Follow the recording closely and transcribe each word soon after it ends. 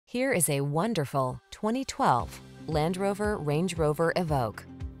Here is a wonderful 2012 Land Rover Range Rover Evoque.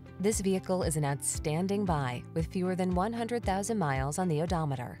 This vehicle is an outstanding buy with fewer than 100,000 miles on the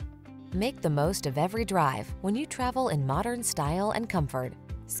odometer. Make the most of every drive when you travel in modern style and comfort.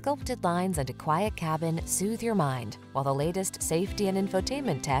 Sculpted lines and a quiet cabin soothe your mind, while the latest safety and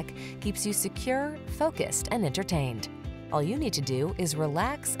infotainment tech keeps you secure, focused, and entertained. All you need to do is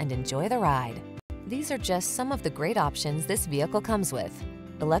relax and enjoy the ride. These are just some of the great options this vehicle comes with: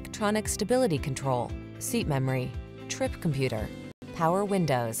 electronic stability control, seat memory, trip computer, power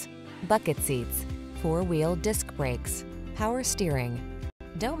windows, bucket seats, four-wheel disc brakes, power steering.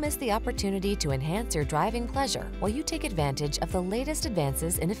 Don't miss the opportunity to enhance your driving pleasure while you take advantage of the latest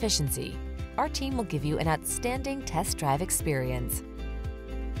advances in efficiency. Our team will give you an outstanding test drive experience.